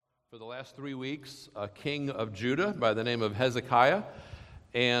For the last 3 weeks, a king of Judah by the name of Hezekiah.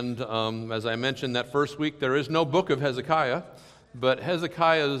 And as I mentioned that first week, there is no book of Hezekiah, but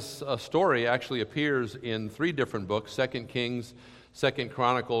Hezekiah's story actually appears in 3 different books, 2 Kings, 2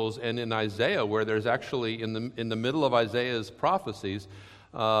 Chronicles, and in Isaiah, where there's actually, in the middle of Isaiah's prophecies,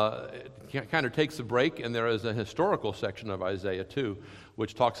 it kind of takes a break, and there is a historical section of Isaiah too,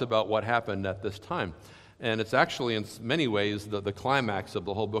 which talks about what happened at this time. And it's actually, in many ways, the climax of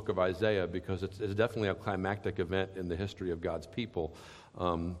the whole book of Isaiah, because it's definitely a climactic event in the history of God's people,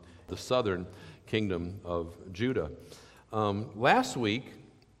 the southern kingdom of Judah. Last week,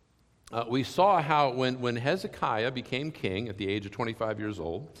 we saw how when Hezekiah became king at the age of 25 years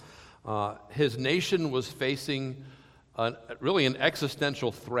old, his nation was facing really an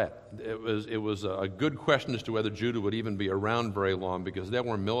existential threat. It was a good question as to whether Judah would even be around very long, because there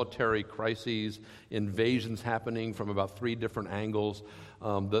were military crises, invasions happening from about 3 different angles.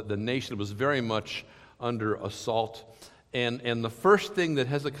 The nation was very much under assault. And the first thing that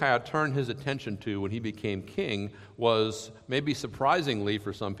Hezekiah turned his attention to when he became king was, maybe surprisingly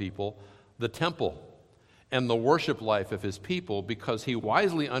for some people, the temple and the worship life of his people, because he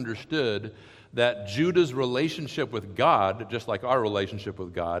wisely understood that Judah's relationship with God, just like our relationship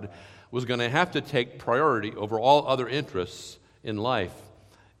with God, was going to have to take priority over all other interests in life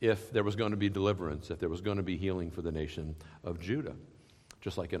if there was going to be deliverance, if there was going to be healing for the nation of Judah,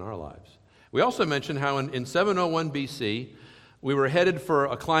 just like in our lives. We also mentioned how in 701 BC, we were headed for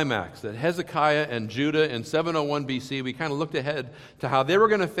a climax, that Hezekiah and Judah in 701 BC, we kind of looked ahead to how they were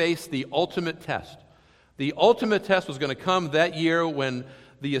going to face the ultimate test. The ultimate test was going to come that year when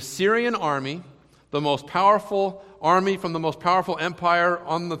the Assyrian army, the most powerful army from the most powerful empire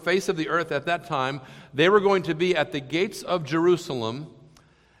on the face of the earth at that time, they were going to be at the gates of Jerusalem,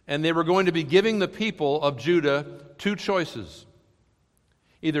 and they were going to be giving the people of Judah 2 choices.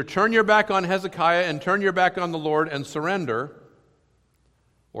 Either turn your back on Hezekiah and turn your back on the Lord and surrender,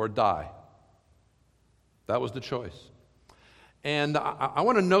 or die. That was the choice. And I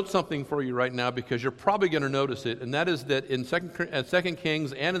want to note something for you right now, because you're probably going to notice it, and that is that in 2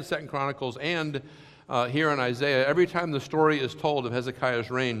 Kings and in 2 Chronicles and here in Isaiah, every time the story is told of Hezekiah's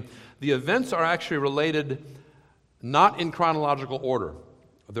reign, the events are actually related not in chronological order.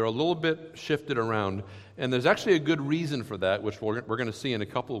 They're a little bit shifted around, and there's actually a good reason for that, which we're going to see in a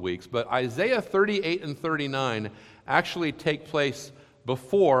couple of weeks. But Isaiah 38 and 39 actually take place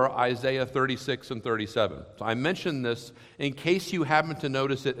before Isaiah 36 and 37. So I mention this in case you happen to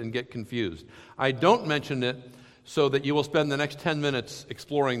notice it and get confused. I don't mention it so that you will spend the next 10 minutes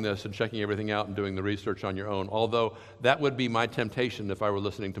exploring this and checking everything out and doing the research on your own, although that would be my temptation if I were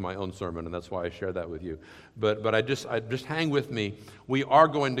listening to my own sermon, and that's why I share that with you. But I just hang with me. We are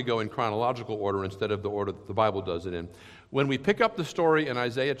going to go in chronological order instead of the order that the Bible does it in. When we pick up the story in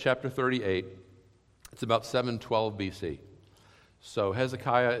Isaiah chapter 38, it's about 712 BC. So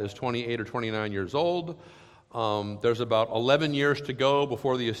Hezekiah is 28 or 29 years old. There's about 11 years to go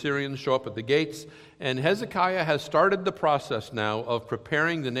before the Assyrians show up at the gates. And Hezekiah has started the process now of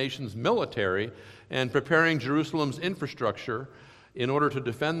preparing the nation's military and preparing Jerusalem's infrastructure in order to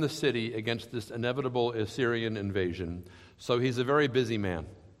defend the city against this inevitable Assyrian invasion. So he's a very busy man.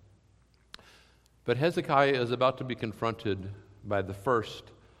 But Hezekiah is about to be confronted by the first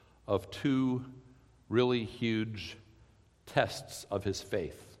of 2 really huge tests of his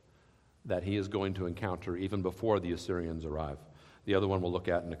faith that he is going to encounter even before the Assyrians arrive. The other one we'll look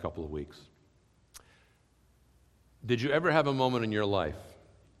at in a couple of weeks. Did you ever have a moment in your life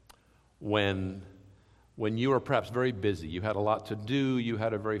when you were perhaps very busy, you had a lot to do, you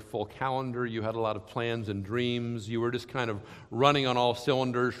had a very full calendar, you had a lot of plans and dreams, you were just kind of running on all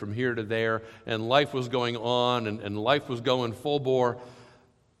cylinders from here to there, and life was going on, and life was going full bore,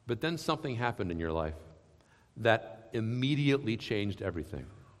 but then something happened in your life that immediately changed everything,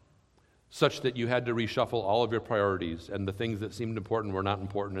 such that you had to reshuffle all of your priorities, and the things that seemed important were not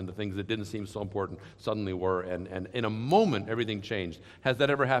important, and the things that didn't seem so important suddenly were, and in a moment everything changed. Has that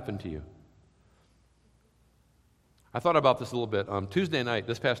ever happened to you? I thought about this a little bit.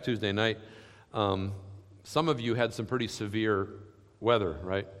 This past Tuesday night, some of you had some pretty severe weather,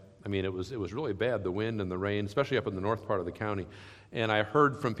 right? I mean, it was really bad, the wind and the rain, especially up in the north part of the county. And I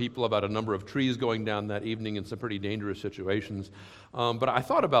heard from people about a number of trees going down that evening in some pretty dangerous situations. But I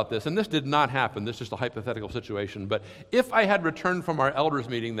thought about this, and this did not happen. This is just a hypothetical situation. But if I had returned from our elders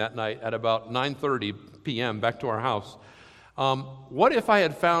meeting that night at about 9:30 p.m. back to our house, what if I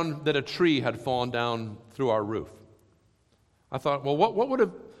had found that a tree had fallen down through our roof? I thought, well, what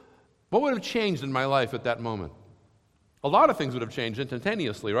would have changed in my life at that moment? A lot of things would have changed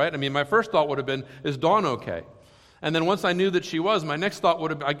instantaneously, right? I mean, my first thought would have been, is Dawn okay? And then once I knew that she was, my next thought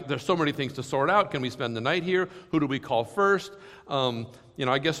would have been, there's so many things to sort out. Can we spend the night here? Who do we call first? I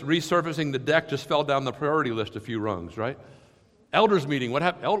guess resurfacing the deck just fell down the priority list a few rungs, right? Elders meeting. What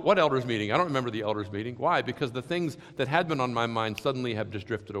happened? What elders meeting? I don't remember the elders meeting. Why? Because the things that had been on my mind suddenly have just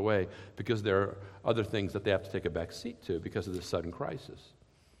drifted away because there are other things that they have to take a back seat to because of this sudden crisis.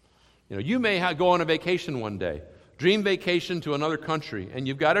 You may go on a vacation one day, dream vacation to another country, and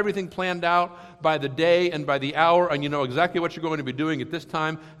you've got everything planned out by the day and by the hour, and you know exactly what you're going to be doing at this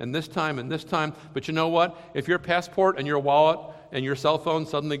time and this time and this time. But you know what? If your passport and your wallet and your cell phone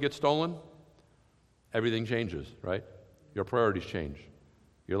suddenly get stolen, everything changes, right? Your priorities change.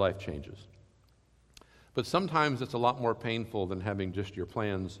 Your life changes. But sometimes it's a lot more painful than having just your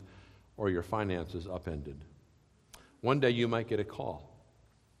plans or your finances upended. One day you might get a call,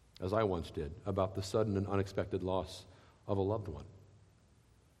 as I once did, about the sudden and unexpected loss of a loved one.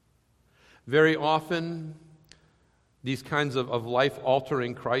 Very often, these kinds of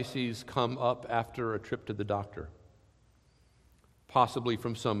life-altering crises come up after a trip to the doctor, possibly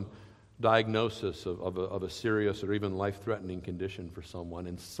from some diagnosis of a serious or even life-threatening condition for someone,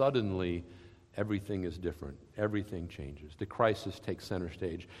 and suddenly everything is different. Everything changes. The crisis takes center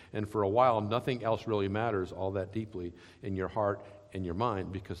stage, and for a while, nothing else really matters all that deeply in your heart and your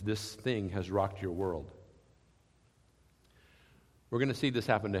mind because this thing has rocked your world. We're going to see this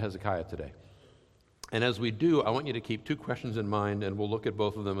happen to Hezekiah today. And as we do, I want you to keep two questions in mind, and we'll look at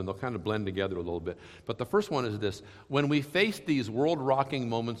both of them, and they'll kind of blend together a little bit. But the first one is this. When we face these world-rocking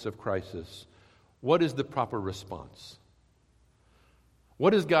moments of crisis, what is the proper response?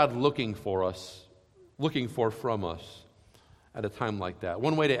 What is God looking for from us at a time like that?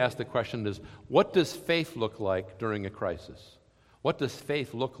 One way to ask the question is, what does faith look like during a crisis? What does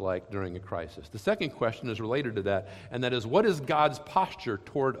faith look like during a crisis? The second question is related to that, and that is, what is God's posture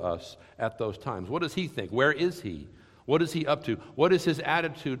toward us at those times? What does He think? Where is He? What is He up to? What is His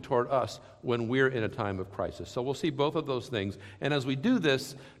attitude toward us when we're in a time of crisis? So we'll see both of those things. And as we do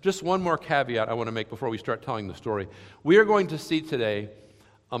this, just one more caveat I want to make before we start telling the story. We are going to see today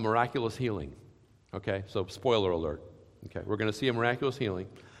a miraculous healing. Okay, so spoiler alert. Okay, we're going to see a miraculous healing.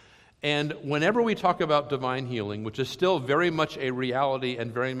 And whenever we talk about divine healing, which is still very much a reality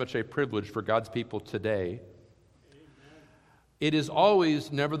and very much a privilege for God's people today, it is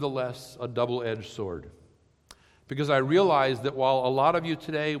always, nevertheless, a double-edged sword. Because I realize that while a lot of you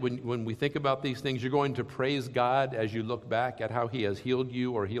today, when we think about these things, you're going to praise God as you look back at how He has healed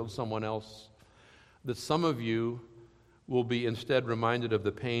you or healed someone else, that some of you will be instead reminded of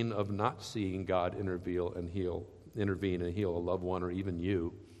the pain of not seeing God intervene and heal a loved one or even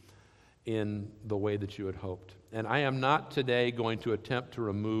you in the way that you had hoped. And I am not today going to attempt to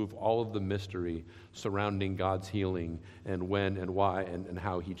remove all of the mystery surrounding God's healing and when and why and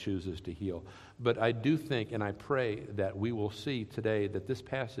how He chooses to heal. But I do think and I pray that we will see today that this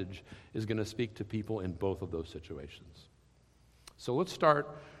passage is going to speak to people in both of those situations. So let's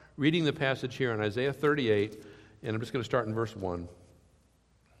start reading the passage here in Isaiah 38, and I'm just going to start in verse 1.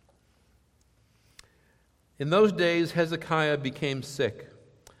 In those days Hezekiah became sick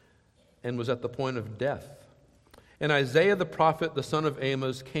and was at the point of death. And Isaiah the prophet, the son of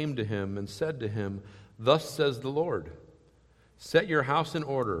Amos, came to him and said to him, "Thus says the Lord, set your house in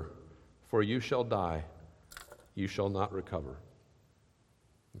order, for you shall die, you shall not recover."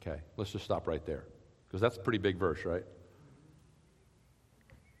 Okay, let's just stop right there, because that's a pretty big verse, right?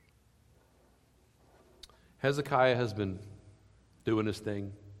 Hezekiah has been doing his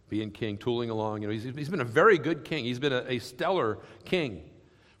thing, being king, tooling along. He's been a very good king. He's been a stellar king.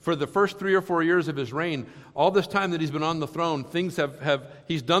 For the first 3 or 4 years of his reign, all this time that he's been on the throne,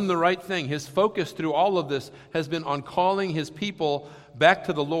 he's done the right thing. His focus through all of this has been on calling his people back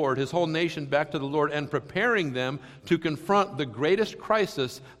to the Lord, his whole nation back to the Lord, and preparing them to confront the greatest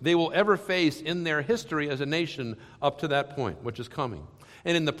crisis they will ever face in their history as a nation up to that point, which is coming.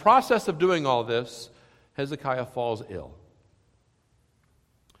 And in the process of doing all this, Hezekiah falls ill.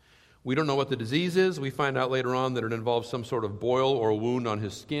 We don't know what the disease is. We find out later on that it involves some sort of boil or wound on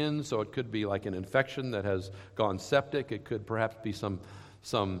his skin, so it could be like an infection that has gone septic. It could perhaps be some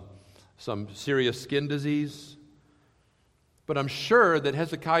serious skin disease. But I'm sure that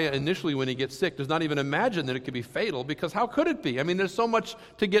Hezekiah initially, when he gets sick, does not even imagine that it could be fatal, because how could it be? I mean, there's so much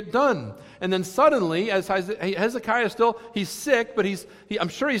to get done. And then suddenly, as Hezekiah he's sick, but I'm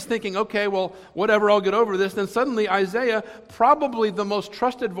sure he's thinking, okay, well, whatever, I'll get over this. Then suddenly Isaiah, probably the most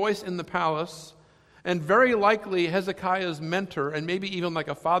trusted voice in the palace, and very likely Hezekiah's mentor, and maybe even like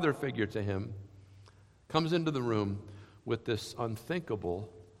a father figure to him, comes into the room with this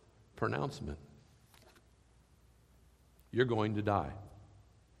unthinkable pronouncement. You're going to die.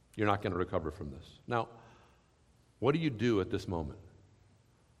 You're not going to recover from this. Now, What do you do at this moment?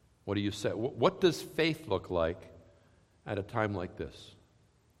 What do you say? What does faith look like at a time like this?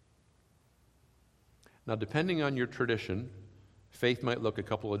 Now, depending on your tradition, faith might look a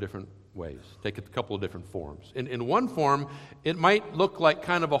couple of different ways, take a couple of different forms. In one form, it might look like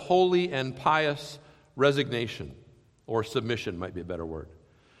kind of a holy and pious resignation, or submission might be a better word.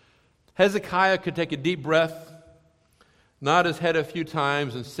 Hezekiah could take a deep breath, nod his head a few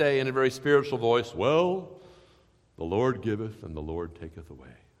times, and say in a very spiritual voice, "Well, the Lord giveth and the Lord taketh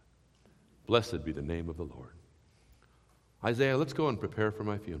away. Blessed be the name of the Lord. Isaiah, let's go and prepare for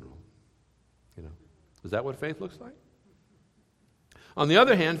my funeral." Is that what faith looks like? On the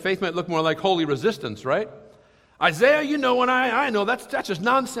other hand, faith might look more like holy resistance, right? Isaiah, and I know that's just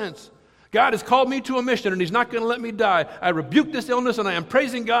nonsense. God has called me to a mission and He's not going to let me die. I rebuke this illness and I am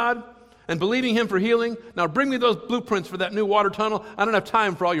praising God and believing Him for healing. Now bring me those blueprints for that new water tunnel. I don't have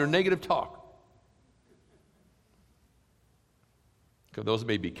time for all your negative talk. Those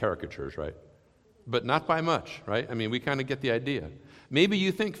may be caricatures, right? But not by much, right? I mean, we kind of get the idea. Maybe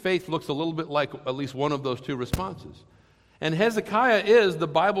you think faith looks a little bit like at least one of those two responses. And Hezekiah is, the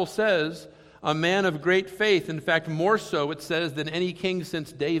Bible says, a man of great faith. In fact, more so, it says, than any king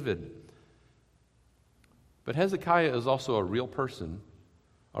since David. But Hezekiah is also a real person,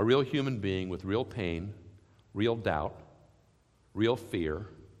 a real human being with real pain, real doubt, real fear,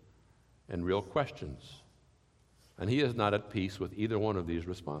 and real questions. And he is not at peace with either one of these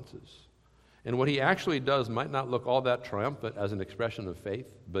responses. And what he actually does might not look all that triumphant as an expression of faith,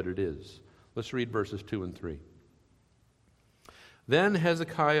 but it is. Let's read verses 2 and 3. Then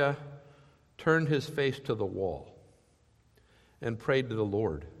Hezekiah turned his face to the wall and prayed to the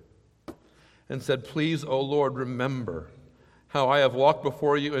Lord and said, "Please, O Lord, remember how I have walked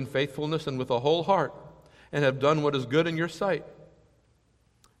before you in faithfulness and with a whole heart and have done what is good in your sight."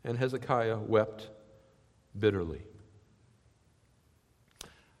 And Hezekiah wept bitterly.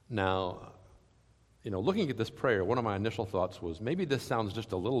 Now, looking at this prayer, one of my initial thoughts was maybe this sounds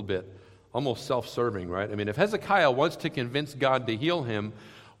just a little bit almost self-serving, right? I mean, if Hezekiah wants to convince God to heal him,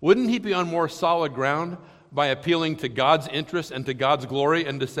 wouldn't he be on more solid ground by appealing to God's interest and to God's glory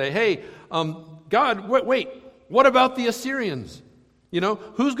and to say, "Hey, God, wait, what about the Assyrians?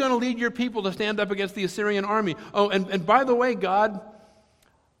 Who's going to lead your people to stand up against the Assyrian army? Oh, and by the way, God,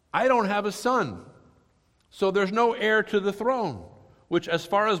 I don't have a son, so there's no heir to the throne," which, as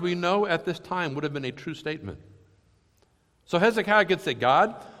far as we know at this time, would have been a true statement. So Hezekiah could say,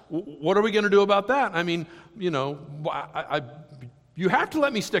 "God, what are we going to do about that? I mean, you have to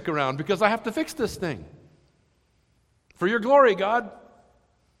let me stick around because I have to fix this thing. For your glory, God."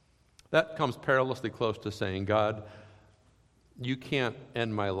 That comes perilously close to saying, "God, you can't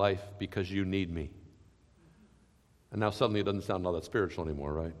end my life because you need me." And now suddenly it doesn't sound all that spiritual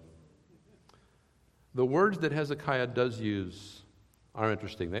anymore, right? The words that Hezekiah does use are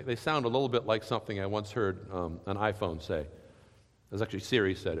interesting. They sound a little bit like something I once heard an iPhone say. It was actually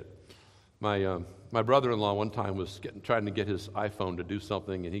Siri said it. My brother-in-law one time was trying to get his iPhone to do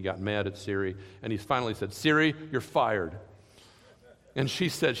something, and he got mad at Siri, and he finally said, "Siri, you're fired." And she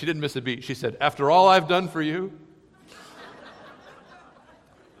said, she didn't miss a beat, she said, "After all I've done for you?"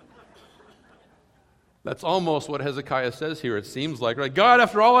 That's almost what Hezekiah says here, it seems like, right? "God,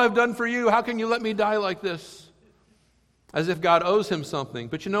 after all I've done for you, how can you let me die like this?" As if God owes him something.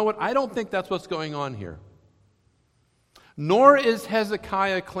 But you know what? I don't think that's what's going on here. Nor is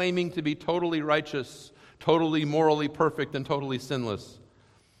Hezekiah claiming to be totally righteous, totally morally perfect, and totally sinless.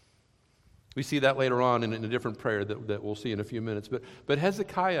 We see that later on in a different prayer that we'll see in a few minutes. But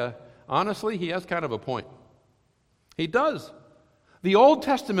Hezekiah, honestly, he has kind of a point. He does. The Old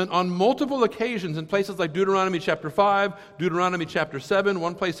Testament, on multiple occasions, in places like Deuteronomy chapter 5, Deuteronomy chapter 7,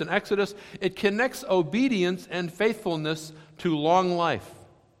 one place in Exodus, it connects obedience and faithfulness to long life,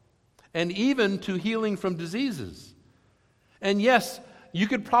 and even to healing from diseases. And yes, you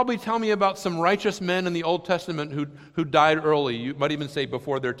could probably tell me about some righteous men in the Old Testament who died early. You might even say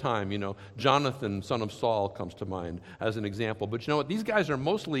before their time. Jonathan, son of Saul, comes to mind as an example. But you know what? These guys are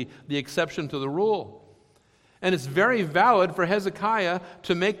mostly the exception to the rule. And it's very valid for Hezekiah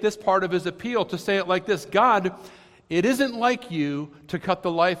to make this part of his appeal, to say it like this: "God, it isn't like you to cut the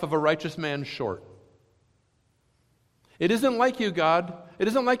life of a righteous man short. It isn't like you, God. It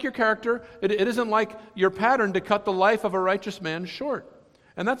isn't like your character. It isn't like your pattern to cut the life of a righteous man short."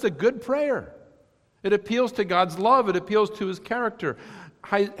 And that's a good prayer. It appeals to God's love. It appeals to His character.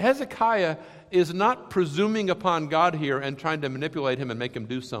 Hezekiah is not presuming upon God here and trying to manipulate Him and make Him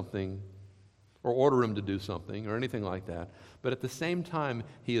do something, or order Him to do something, or anything like that. But at the same time,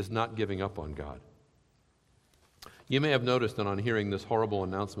 he is not giving up on God. You may have noticed that on hearing this horrible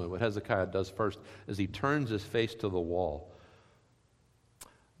announcement, what Hezekiah does first is he turns his face to the wall.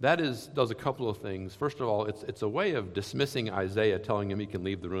 That does a couple of things. First of all, it's a way of dismissing Isaiah, telling him he can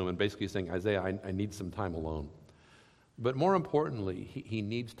leave the room, and basically saying, Isaiah, I need some time alone. But more importantly, he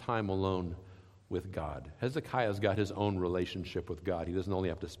needs time alone with God. Hezekiah's got his own relationship with God. He doesn't only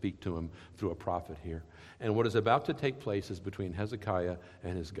have to speak to him through a prophet here. And what is about to take place is between Hezekiah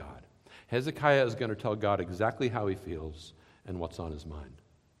and his God. Hezekiah is going to tell God exactly how he feels and what's on his mind.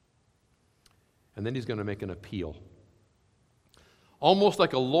 And then he's going to make an appeal. Almost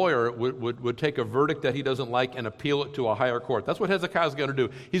like a lawyer would take a verdict that he doesn't like and appeal it to a higher court. That's what Hezekiah is going to do.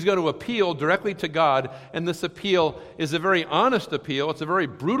 He's going to appeal directly to God, and this appeal is a very honest appeal. It's a very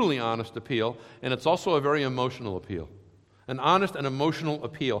brutally honest appeal, and it's also a very emotional appeal. An honest and emotional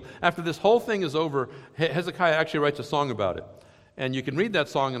appeal. After this whole thing is over, Hezekiah actually writes a song about it. And you can read that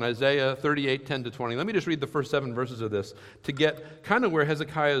song in Isaiah 38, 10-20. Let me just read the first 7 verses of this to get kind of where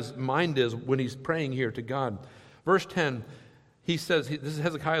Hezekiah's mind is when he's praying here to God. Verse 10, he says, this is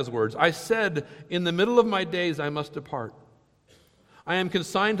Hezekiah's words, I said, in the middle of my days I must depart. I am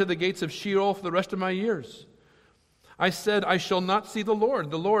consigned to the gates of Sheol for the rest of my years. I said, I shall not see the Lord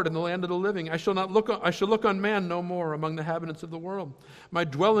in the land of the living. I shall look on man no more among the inhabitants of the world. My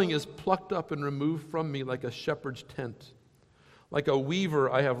dwelling is plucked up and removed from me like a shepherd's tent. Like a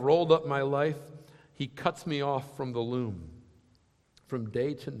weaver, I have rolled up my life. He cuts me off from the loom. From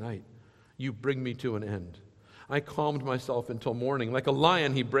day to night, you bring me to an end. I calmed myself until morning. Like a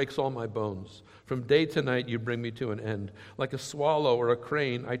lion, he breaks all my bones. From day to night, you bring me to an end. Like a swallow or a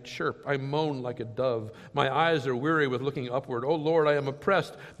crane, I chirp. I moan like a dove. My eyes are weary with looking upward. O Lord, I am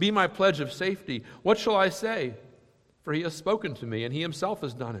oppressed. Be my pledge of safety. What shall I say? For he has spoken to me, and he himself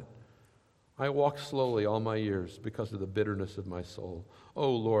has done it. I walk slowly all my years because of the bitterness of my soul. O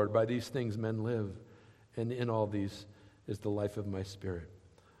Lord, by these things men live, and in all these is the life of my spirit.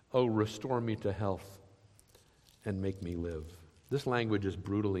 O restore me to health and make me live. This language is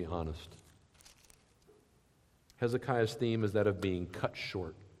brutally honest. Hezekiah's theme is that of being cut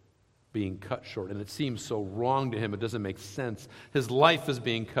short. Being cut short. And it seems so wrong to him, it doesn't make sense. His life is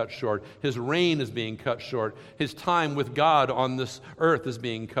being cut short. His reign is being cut short. His time with God on this earth is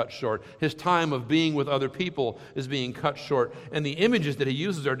being cut short. His time of being with other people is being cut short. And the images that he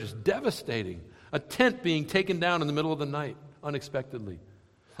uses are just devastating. A tent being taken down in the middle of the night, unexpectedly.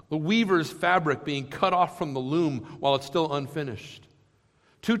 The weaver's fabric being cut off from the loom while it's still unfinished.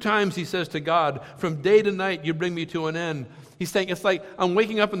 2 times he says to God, from day to night you bring me to an end. He's saying, it's like I'm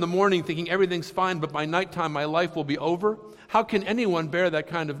waking up in the morning thinking everything's fine, but by nighttime my life will be over. How can anyone bear that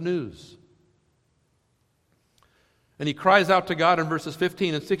kind of news? And he cries out to God in verses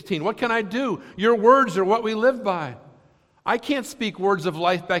 15 and 16, what can I do? Your words are what we live by. I can't speak words of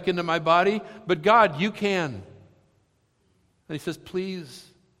life back into my body, but God, you can. And he says, please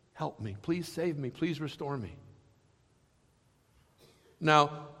help me. Please save me. Please restore me.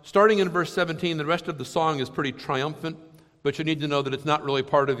 Now, starting in verse 17, the rest of the song is pretty triumphant, but you need to know that it's not really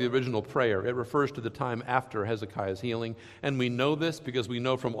part of the original prayer. It refers to the time after Hezekiah's healing, and we know this because we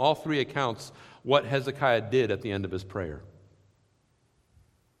know from all 3 accounts what Hezekiah did at the end of his prayer.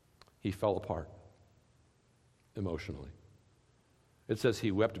 He fell apart emotionally. It says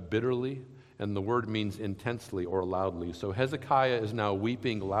he wept bitterly, and the word means intensely or loudly. So Hezekiah is now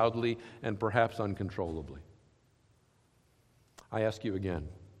weeping loudly and perhaps uncontrollably. I ask you again,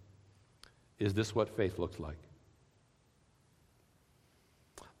 is this what faith looks like?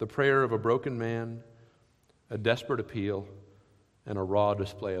 The prayer of a broken man, a desperate appeal, and a raw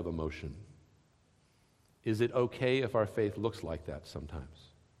display of emotion. Is it okay if our faith looks like that sometimes?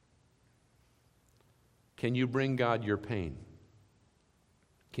 Can you bring God your pain?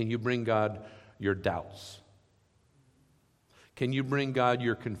 Can you bring God your doubts? Can you bring God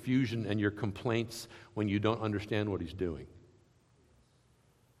your confusion and your complaints when you don't understand what He's doing?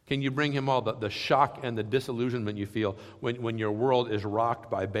 Can you bring Him all the shock and the disillusionment you feel when your world is rocked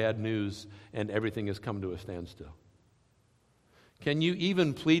by bad news and everything has come to a standstill? Can you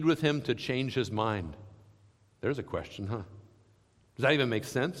even plead with Him to change His mind? There's a question, huh? Does that even make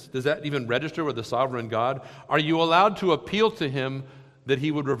sense? Does that even register with the sovereign God? Are you allowed to appeal to Him that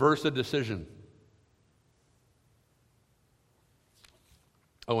He would reverse a decision?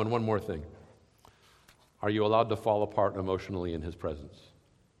 Oh, and one more thing. Are you allowed to fall apart emotionally in His presence?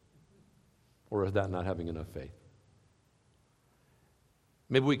 Or is that not having enough faith?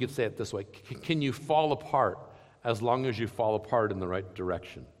 Maybe we could say it this way. Can you fall apart as long as you fall apart in the right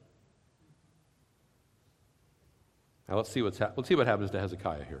direction? Now let's see what happens to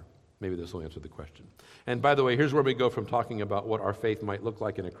Hezekiah here. Maybe this will answer the question. And by the way, here's where we go from talking about what our faith might look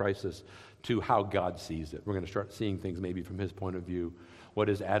like in a crisis to how God sees it. We're going to start seeing things maybe from his point of view, what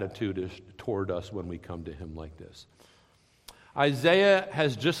his attitude is toward us when we come to him like this. Isaiah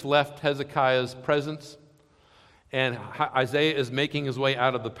has just left Hezekiah's presence, and Isaiah is making his way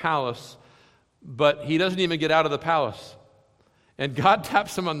out of the palace, but he doesn't even get out of the palace. And God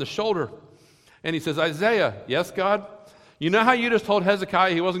taps him on the shoulder, and he says, Isaiah, yes, God? You know how you just told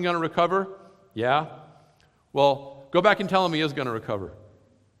Hezekiah he wasn't going to recover? Yeah? Well, go back and tell him he is going to recover.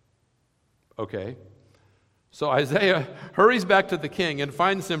 Okay. So Isaiah hurries back to the king and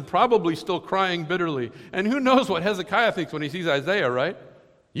finds him probably still crying bitterly. And who knows what Hezekiah thinks when he sees Isaiah, right?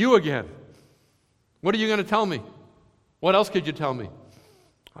 You again. What are you going to tell me? What else could you tell me?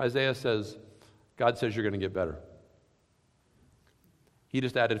 Isaiah says, God says you're going to get better. He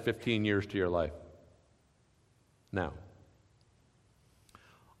just added 15 years to your life. Now,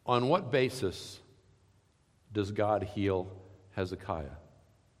 on what basis does God heal Hezekiah?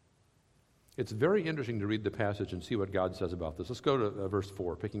 It's very interesting to read the passage and see what God says about this. Let's go to verse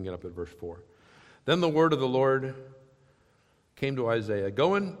 4, picking it up at verse 4. Then the word of the Lord came to Isaiah.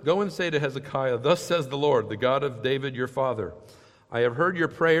 Go and say to Hezekiah, thus says the Lord, the God of David your father, I have heard your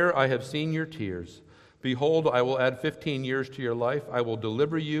prayer, I have seen your tears. Behold, I will add 15 years to your life. I will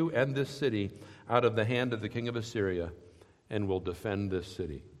deliver you and this city out of the hand of the king of Assyria, and will defend this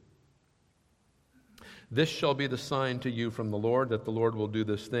city. This shall be the sign to you from the Lord, that the Lord will do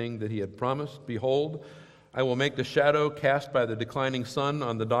this thing that he had promised. Behold, I will make the shadow cast by the declining sun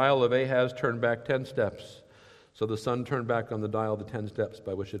on the dial of Ahaz turn back 10 steps. So the sun turned back on the dial the 10 steps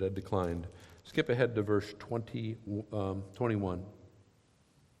by which it had declined. Skip ahead to verse 21.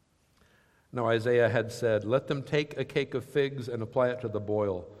 Now Isaiah had said, let them take a cake of figs and apply it to the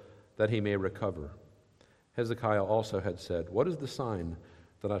boil, that he may recover. Hezekiah also had said, what is the sign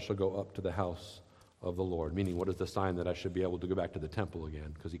that I shall go up to the house of the Lord? Meaning, what is the sign that I should be able to go back to the temple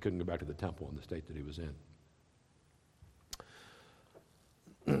again? Because he couldn't go back to the temple in the state that he was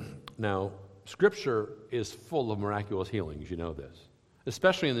in. Now, Scripture is full of miraculous healings, you know this.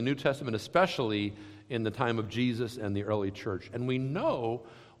 Especially in the New Testament, especially in the time of Jesus and the early church. And we know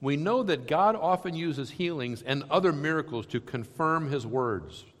that God often uses healings and other miracles to confirm his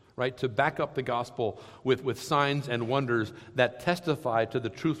words, right? To back up the gospel with signs and wonders that testify to the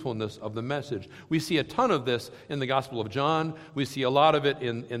truthfulness of the message. We see a ton of this in the Gospel of John. We see a lot of it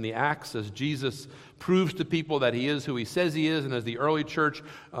in the Acts as Jesus proves to people that he is who he says he is, and as the early church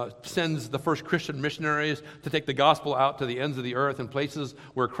sends the first Christian missionaries to take the gospel out to the ends of the earth in places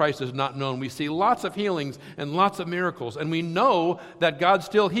where Christ is not known. We see lots of healings and lots of miracles, and we know that God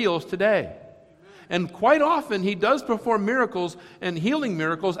still heals today. And quite often, he does perform miracles and healing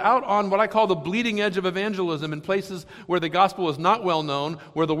miracles out on what I call the bleeding edge of evangelism, in places where the gospel is not well known,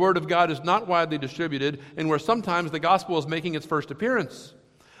 where the word of God is not widely distributed, and where sometimes the gospel is making its first appearance.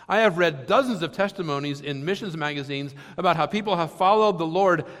 I have read dozens of testimonies in missions magazines about how people have followed the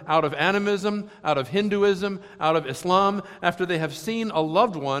Lord out of animism, out of Hinduism, out of Islam, after they have seen a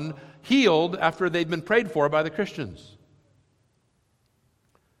loved one healed after they've been prayed for by the Christians.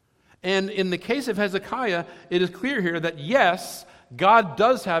 And in the case of Hezekiah, it is clear here that yes, God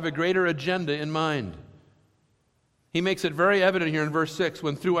does have a greater agenda in mind. He makes it very evident here in verse 6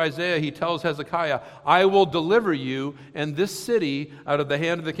 when through Isaiah he tells Hezekiah, I will deliver you and this city out of the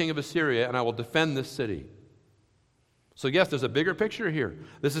hand of the king of Assyria, and I will defend this city. So yes, there's a bigger picture here.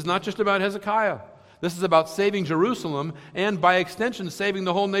 This is not just about Hezekiah. This is about saving Jerusalem and by extension saving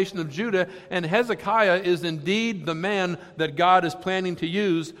the whole nation of Judah, and Hezekiah is indeed the man that God is planning to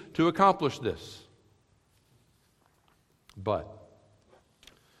use to accomplish this. But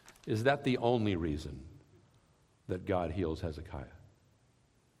is that the only reason that God heals Hezekiah?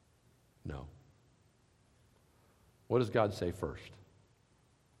 No. What does God say first?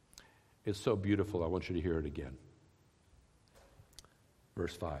 It's so beautiful, I want you to hear it again.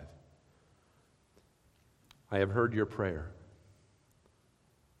 Verse 5. I have heard your prayer.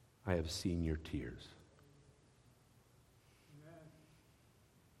 I have seen your tears. Amen.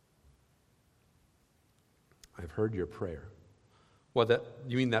 I've heard your prayer.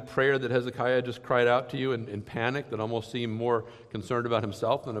 You mean that prayer that Hezekiah just cried out to you in panic, that almost seemed more concerned about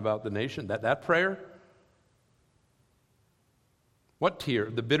himself than about the nation? That prayer? What tear?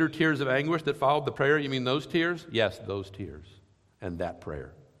 The bitter tears of anguish that followed the prayer? You mean those tears? Yes, those tears and that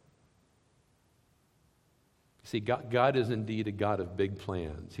prayer. See, God is indeed a God of big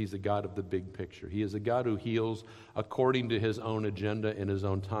plans. He's a God of the big picture. He is a God who heals according to his own agenda in his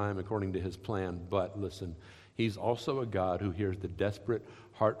own time, according to his plan. But listen, he's also a God who hears the desperate,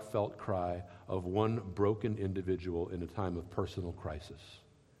 heartfelt cry of one broken individual in a time of personal crisis.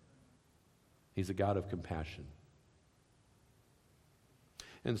 He's a God of compassion.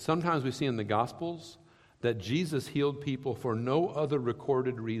 And sometimes we see in the Gospels that Jesus healed people for no other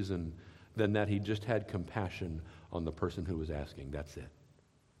recorded reason than that he just had compassion on the person who was asking. That's it.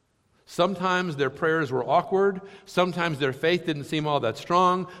 Sometimes their prayers were awkward. Sometimes their faith didn't seem all that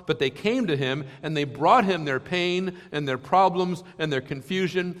strong. But they came to him and they brought him their pain and their problems and their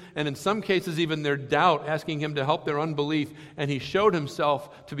confusion and in some cases even their doubt, asking him to help their unbelief. And he showed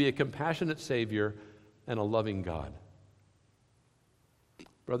himself to be a compassionate Savior and a loving God.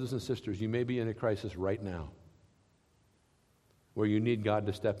 Brothers and sisters, you may be in a crisis right now where you need God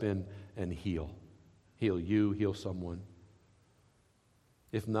to step in and heal. Heal you, heal someone.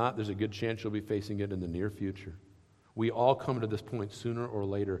 If not, there's a good chance you'll be facing it in the near future. We all come to this point sooner or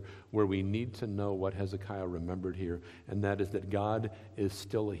later where we need to know what Hezekiah remembered here, and that is that God is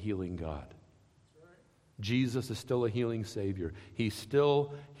still a healing God. Jesus is still a healing Savior. He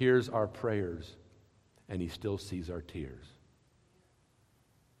still hears our prayers, and he still sees our tears.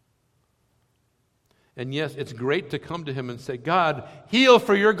 And yes, it's great to come to him and say, God, heal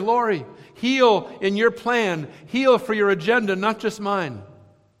for your glory. Heal in your plan. Heal for your agenda, not just mine.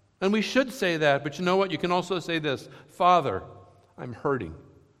 And we should say that, but you know what? You can also say this, Father, I'm hurting.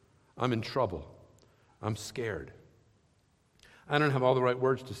 I'm in trouble. I'm scared. I don't have all the right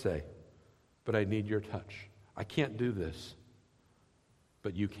words to say, but I need your touch. I can't do this,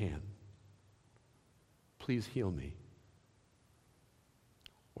 but you can. Please heal me,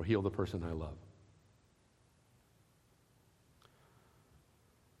 or heal the person I love.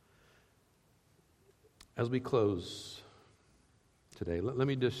 As we close today, let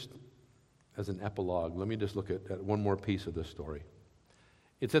me just, as an epilogue, let me just look at one more piece of this story.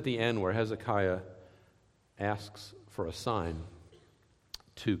 It's at the end where Hezekiah asks for a sign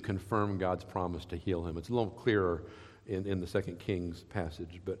to confirm God's promise to heal him. It's a little clearer in the 2 Kings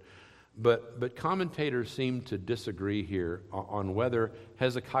passage, but commentators seem to disagree here on whether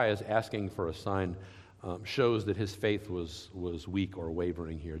Hezekiah's asking for a sign shows that his faith was weak or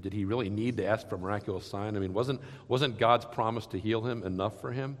wavering here. Did he really need to ask for a miraculous sign? I mean, wasn't God's promise to heal him enough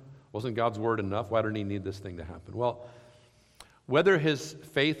for him? Wasn't God's word enough? Why didn't he need this thing to happen? Well, whether his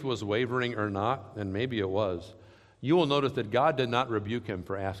faith was wavering or not, and maybe it was, you will notice that God did not rebuke him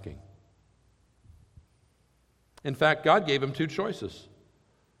for asking. In fact, God gave him two choices.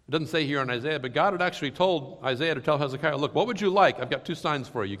 It doesn't say here in Isaiah, but God had actually told Isaiah to tell Hezekiah, look, what would you like? I've got two signs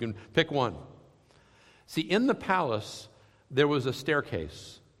for you. You can pick one. See, in the palace, there was a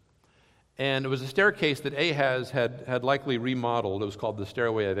staircase. And it was a staircase that Ahaz had likely remodeled. It was called the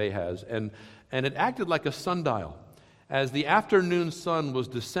Stairway of Ahaz. And it acted like a sundial. As the afternoon sun was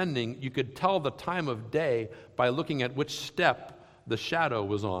descending, you could tell the time of day by looking at which step the shadow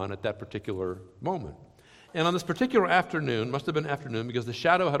was on at that particular moment. And on this particular afternoon, must have been afternoon, because the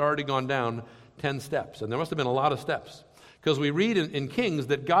shadow had already gone down 10 steps. And there must have been a lot of steps. Because we read in Kings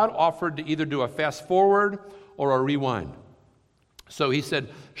that God offered to either do a fast forward or a rewind. So he said,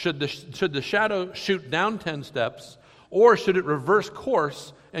 should the shadow shoot down 10 steps, or should it reverse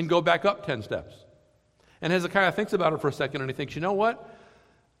course and go back up 10 steps? And Hezekiah thinks about it for a second, and he thinks, you know what?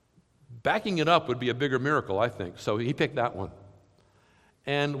 Backing it up would be a bigger miracle, I think. So he picked that one.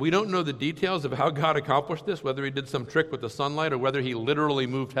 And we don't know the details of how God accomplished this, whether he did some trick with the sunlight or whether he literally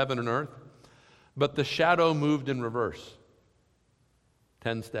moved heaven and earth. But the shadow moved in reverse.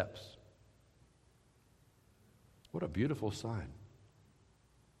 10 steps. What a beautiful sign.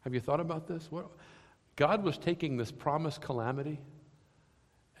 Have you thought about this? God was taking this promised calamity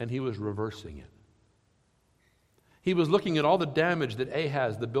and he was reversing it. He was looking at all the damage that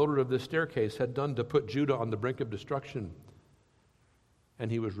Ahaz, the builder of this staircase, had done to put Judah on the brink of destruction, and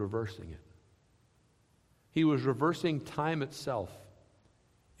he was reversing it. He was reversing time itself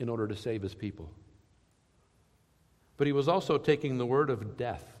in order to save his people. But he was also taking the word of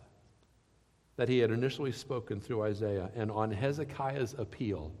death that he had initially spoken through Isaiah, and on Hezekiah's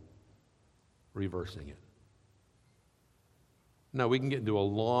appeal, reversing it. Now, we can get into a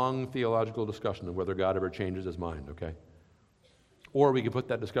long theological discussion of whether God ever changes his mind, okay? Or we can put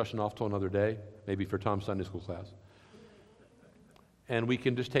that discussion off till another day, maybe for Tom's Sunday school class. And we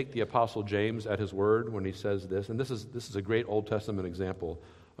can just take the Apostle James at his word when he says this, and this is a great Old Testament example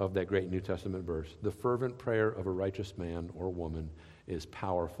of that great New Testament verse. The fervent prayer of a righteous man or woman is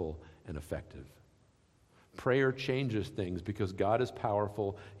powerful and effective. Prayer changes things because God is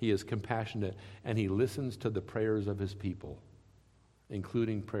powerful, he is compassionate, and he listens to the prayers of his people,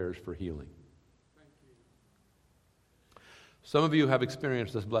 including prayers for healing. Some of you have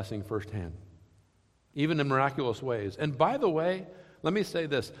experienced this blessing firsthand, even in miraculous ways. And by the way, let me say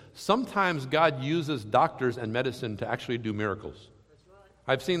this. Sometimes God uses doctors and medicine to actually do miracles.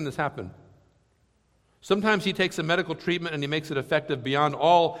 I've seen this happen. Sometimes he takes a medical treatment and he makes it effective beyond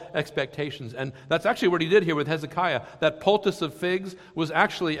all expectations. And that's actually what he did here with Hezekiah. That poultice of figs was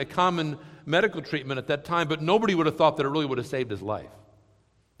actually a common medical treatment at that time, but nobody would have thought that it really would have saved his life.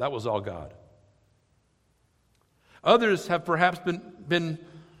 That was all God. Others have perhaps been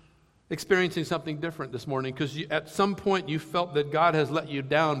experiencing something different this morning because at some point you felt that God has let you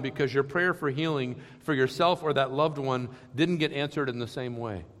down because your prayer for healing for yourself or that loved one didn't get answered in the same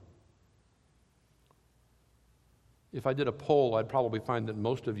way. If I did a poll, I'd probably find that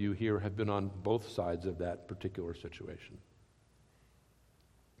most of you here have been on both sides of that particular situation.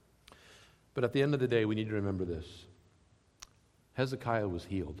 But at the end of the day, we need to remember this. Hezekiah was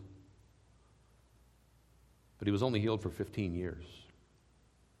healed. But he was only healed for 15 years.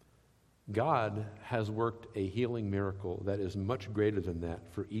 God has worked a healing miracle that is much greater than that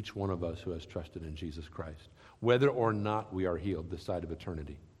for each one of us who has trusted in Jesus Christ, whether or not we are healed this side of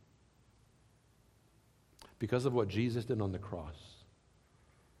eternity. Because of what Jesus did on the cross,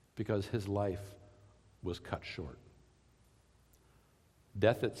 because his life was cut short.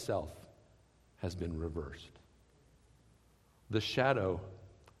 Death itself has been reversed. The shadow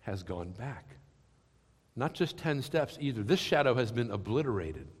has gone back. Not just 10 steps either. This shadow has been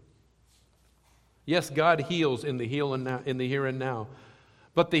obliterated. Yes, God heals in the here and now.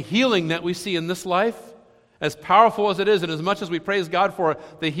 But the healing that we see in this life, as powerful as it is, and as much as we praise God for it,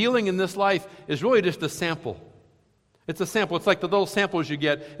 the healing in this life is really just a sample. It's a sample. It's like the little samples you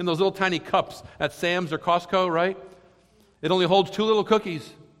get in those little tiny cups at Sam's or Costco, right? It only holds 2 little cookies,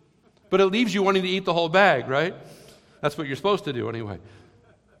 but it leaves you wanting to eat the whole bag, right? That's what you're supposed to do anyway.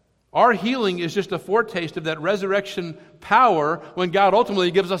 Our healing is just a foretaste of that resurrection power when God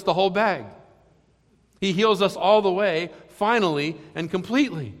ultimately gives us the whole bag. He heals us all the way, finally, and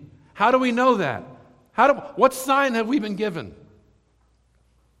completely. How do we know that? What sign have we been given?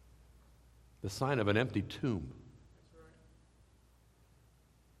 The sign of an empty tomb.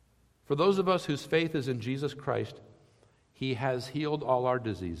 For those of us whose faith is in Jesus Christ, he has healed all our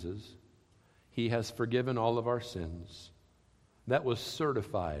diseases. He has forgiven all of our sins. That was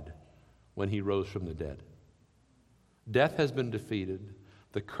certified when he rose from the dead. Death has been defeated.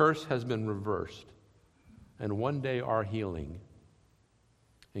 The curse has been reversed. And one day our healing,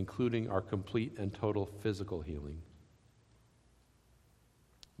 including our complete and total physical healing,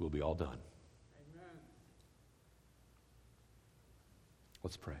 will be all done. Amen.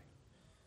 Let's pray.